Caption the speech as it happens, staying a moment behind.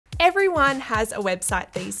Everyone has a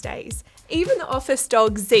website these days. Even the office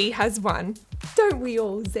dog Z has one. Don't we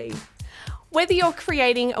all, Z? Whether you're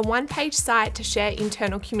creating a one-page site to share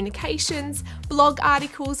internal communications, blog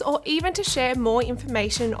articles, or even to share more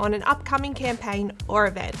information on an upcoming campaign or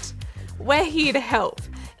event, we're here to help.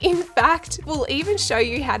 In fact, we'll even show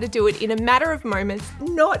you how to do it in a matter of moments,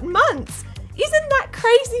 not months. Isn't that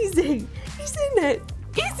crazy, Z? Isn't it?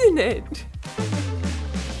 Isn't it?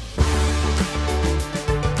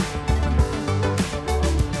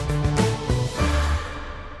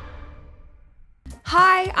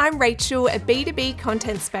 Hi, I'm Rachel, a B2B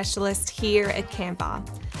content specialist here at Canva.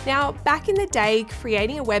 Now, back in the day,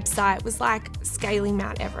 creating a website was like scaling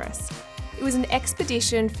Mount Everest. It was an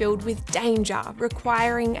expedition filled with danger,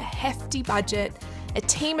 requiring a hefty budget, a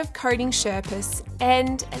team of coding Sherpas,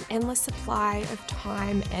 and an endless supply of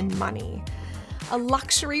time and money. A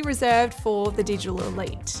luxury reserved for the digital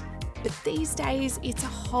elite. But these days, it's a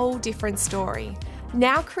whole different story.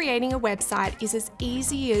 Now creating a website is as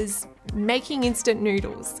easy as making instant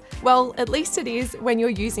noodles. Well, at least it is when you're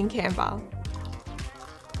using Canva.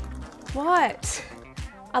 What?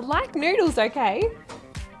 I like noodles, okay?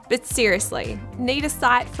 But seriously, need a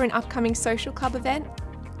site for an upcoming social club event?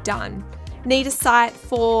 Done. Need a site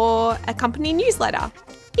for a company newsletter?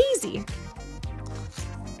 Easy.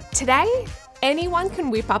 Today, anyone can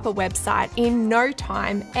whip up a website in no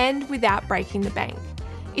time and without breaking the bank.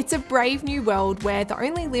 It's a brave new world where the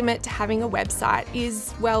only limit to having a website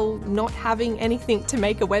is, well, not having anything to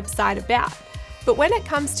make a website about. But when it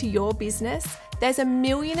comes to your business, there's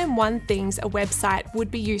 1,000,001 things a website would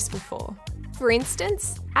be useful for. For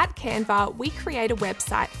instance, at Canva, we create a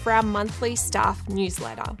website for our monthly staff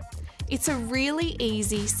newsletter. It's a really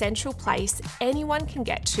easy central place anyone can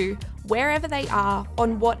get to wherever they are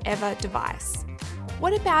on whatever device.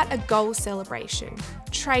 What about a goal celebration,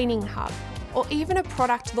 training hub, or even a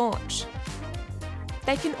product launch?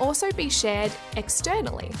 They can also be shared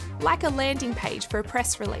externally, like a landing page for a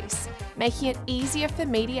press release, making it easier for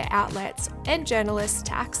media outlets and journalists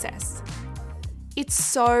to access. It's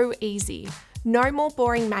so easy. No more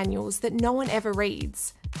boring manuals that no one ever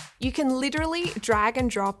reads. You can literally drag and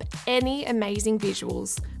drop any amazing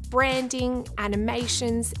visuals, branding,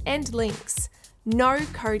 animations, and links. No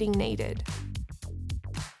coding needed.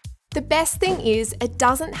 The best thing is it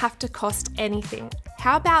doesn't have to cost anything.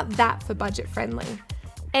 How about that for budget friendly?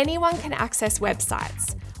 Anyone can access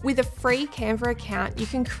websites. With a free Canva account, you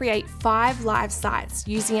can create 5 live sites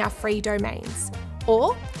using our free domains.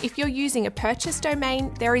 Or if you're using a purchased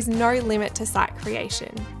domain, there is no limit to site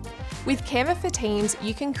creation. With Canva for Teams,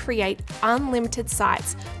 you can create unlimited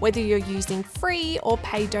sites, whether you're using free or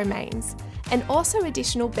paid domains. And also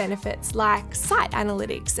additional benefits like site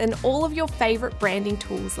analytics and all of your favourite branding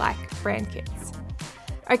tools like brand kits.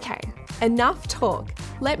 Okay, enough talk.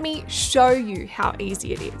 Let me show you how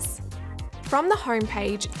easy it is. From the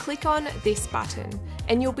homepage, click on this button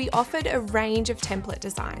and you'll be offered a range of template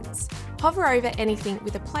designs. Hover over anything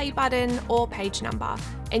with a play button or page number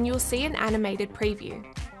and you'll see an animated preview.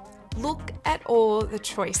 Look at all the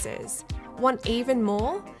choices. Want even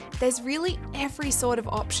more? There's really every sort of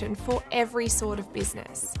option for every sort of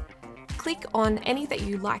business. Click on any that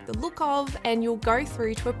you like the look of and you'll go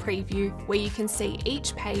through to a preview where you can see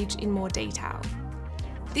each page in more detail.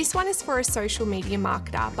 This one is for a social media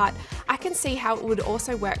marketer, but I can see how it would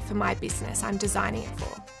also work for my business I'm designing it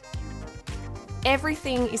for.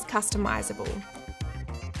 Everything is customizable.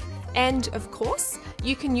 And of course,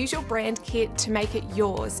 you can use your brand kit to make it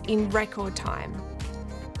yours in record time.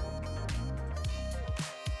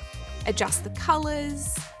 Adjust the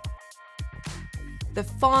colours, the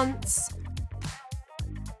fonts,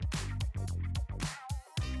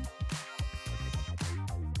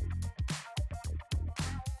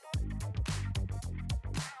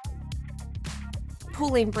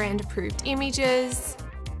 pull in brand approved images,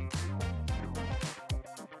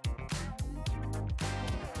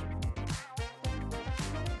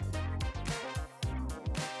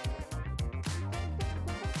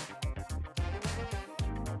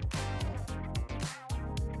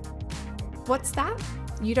 What's that?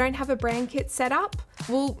 You don't have a brand kit set up?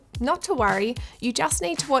 Well, not to worry, you just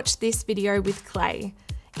need to watch this video with Clay.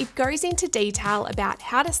 It goes into detail about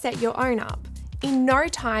how to set your own up. In no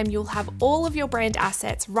time, you'll have all of your brand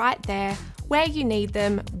assets right there, where you need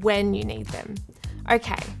them, when you need them.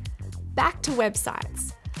 Okay, back to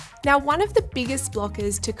websites. Now, one of the biggest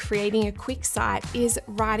blockers to creating a quick site is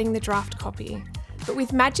writing the draft copy. But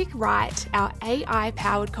with Magic Write, our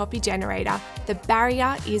AI-powered copy generator, the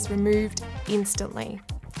barrier is removed instantly.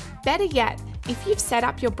 Better yet, if you've set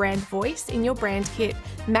up your brand voice in your brand kit,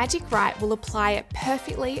 Magic Write will apply it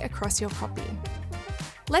perfectly across your copy.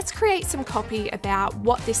 Let's create some copy about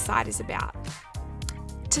what this site is about.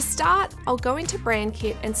 To start, I'll go into Brand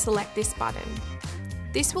Kit and select this button.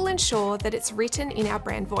 This will ensure that it's written in our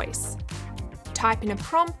brand voice. Type in a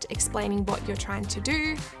prompt explaining what you're trying to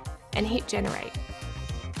do and hit generate.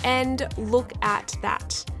 And look at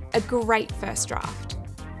that, a great first draft,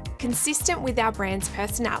 consistent with our brand's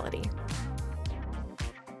personality.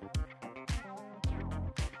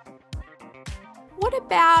 What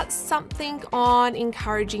about something on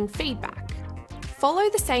encouraging feedback? Follow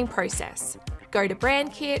the same process. Go to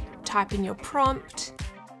Brand Kit, type in your prompt,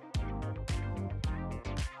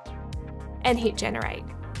 and hit generate.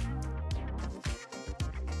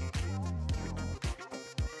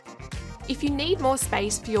 If you need more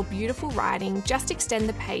space for your beautiful writing, just extend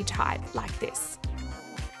the page height like this.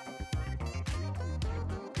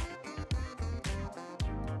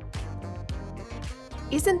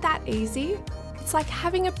 Isn't that easy? It's like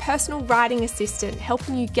having a personal writing assistant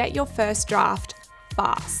helping you get your first draft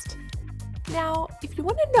fast. Now, if you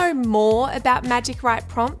want to know more about Magic Write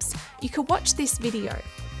prompts, you can watch this video.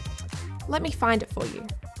 Let me find it for you.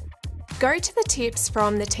 Go to the tips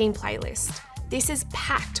from the team playlist. This is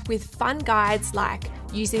packed with fun guides like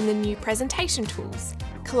using the new presentation tools,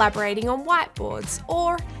 collaborating on whiteboards,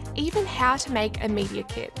 or even how to make a media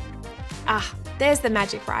kit. Ah, there's the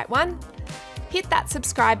Magic Write one. Hit that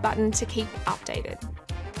subscribe button to keep updated.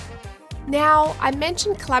 Now, I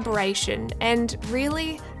mentioned collaboration, and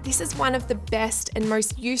really, this is one of the best and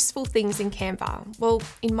most useful things in Canva, well,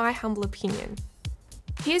 in my humble opinion.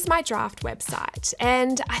 Here's my draft website,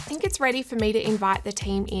 and I think it's ready for me to invite the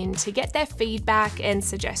team in to get their feedback and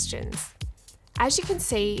suggestions. As you can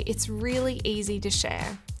see, it's really easy to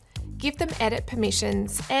share. Give them edit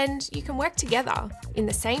permissions, and you can work together in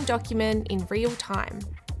the same document in real time.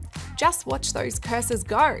 Just watch those cursors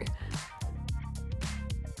go.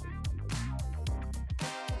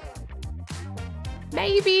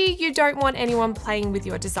 Maybe you don't want anyone playing with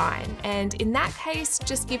your design, and in that case,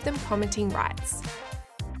 just give them commenting rights.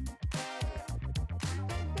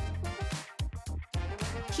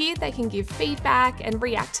 Here they can give feedback and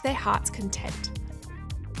react to their heart's content.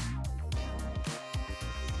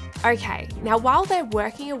 Okay, now while they're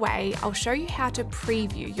working away, I'll show you how to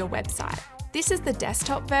preview your website. This is the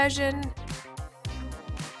desktop version,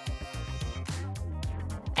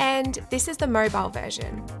 and this is the mobile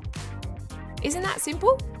version. Isn't that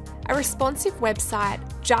simple? A responsive website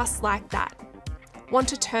just like that. Want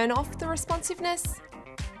to turn off the responsiveness?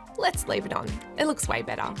 Let's leave it on. It looks way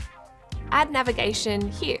better. Add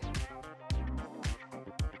navigation here.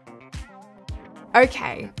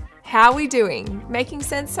 Okay, how are we doing? Making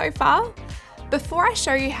sense so far? Before I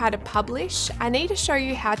show you how to publish, I need to show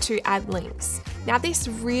you how to add links. Now this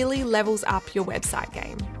really levels up your website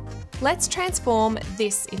game. Let's transform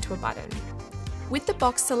this into a button. With the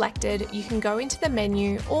box selected, you can go into the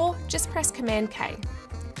menu or just press Command K.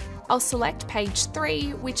 I'll select page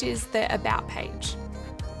 3, which is the About page.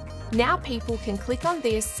 Now people can click on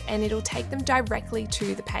this and it'll take them directly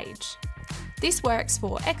to the page. This works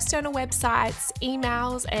for external websites,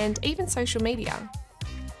 emails, and even social media.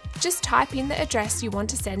 Just type in the address you want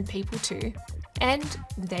to send people to, and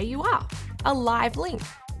there you are, a live link.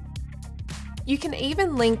 You can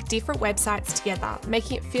even link different websites together,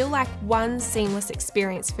 making it feel like one seamless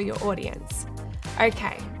experience for your audience.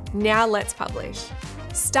 Okay, now let's publish.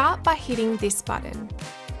 Start by hitting this button.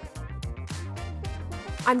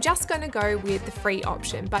 I'm just going to go with the free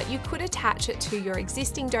option, but you could attach it to your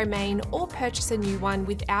existing domain or purchase a new one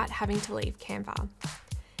without having to leave Canva.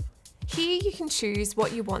 Here you can choose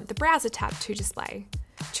what you want the browser tab to display.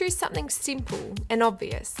 Choose something simple and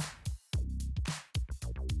obvious.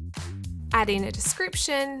 Add in a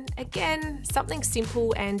description, again, something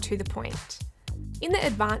simple and to the point. In the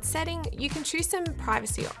advanced setting, you can choose some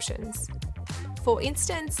privacy options. For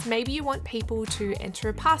instance, maybe you want people to enter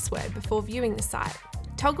a password before viewing the site.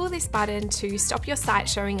 Toggle this button to stop your site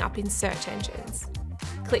showing up in search engines.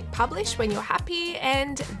 Click publish when you're happy,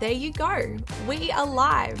 and there you go, we are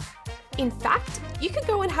live. In fact, you can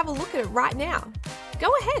go and have a look at it right now.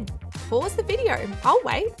 Go ahead, pause the video, I'll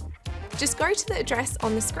wait. Just go to the address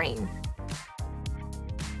on the screen.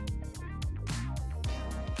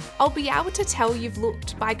 I'll be able to tell you've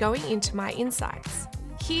looked by going into my insights.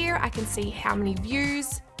 Here I can see how many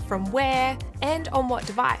views, from where, and on what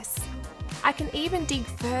device. I can even dig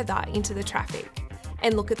further into the traffic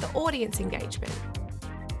and look at the audience engagement.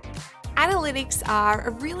 Analytics are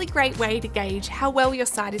a really great way to gauge how well your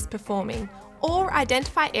site is performing or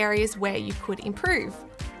identify areas where you could improve.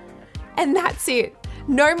 And that's it.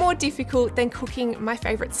 No more difficult than cooking my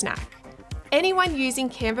favourite snack. Anyone using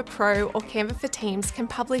Canva Pro or Canva for Teams can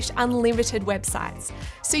publish unlimited websites.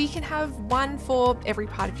 So you can have one for every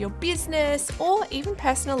part of your business or even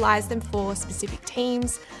personalize them for specific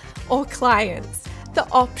teams or clients. The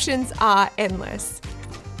options are endless.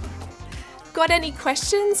 Got any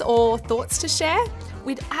questions or thoughts to share?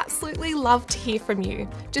 We'd absolutely love to hear from you.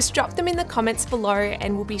 Just drop them in the comments below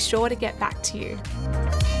and we'll be sure to get back to you.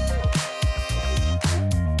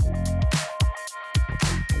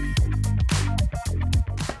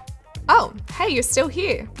 Oh, hey, you're still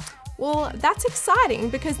here. Well, that's exciting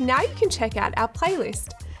because now you can check out our playlist.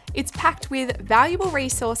 It's packed with valuable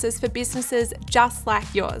resources for businesses just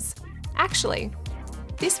like yours. Actually,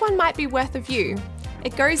 this one might be worth a view.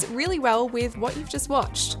 It goes really well with what you've just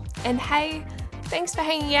watched. And hey, thanks for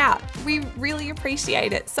hanging out. We really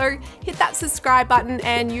appreciate it. So hit that subscribe button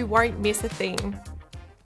and you won't miss a thing.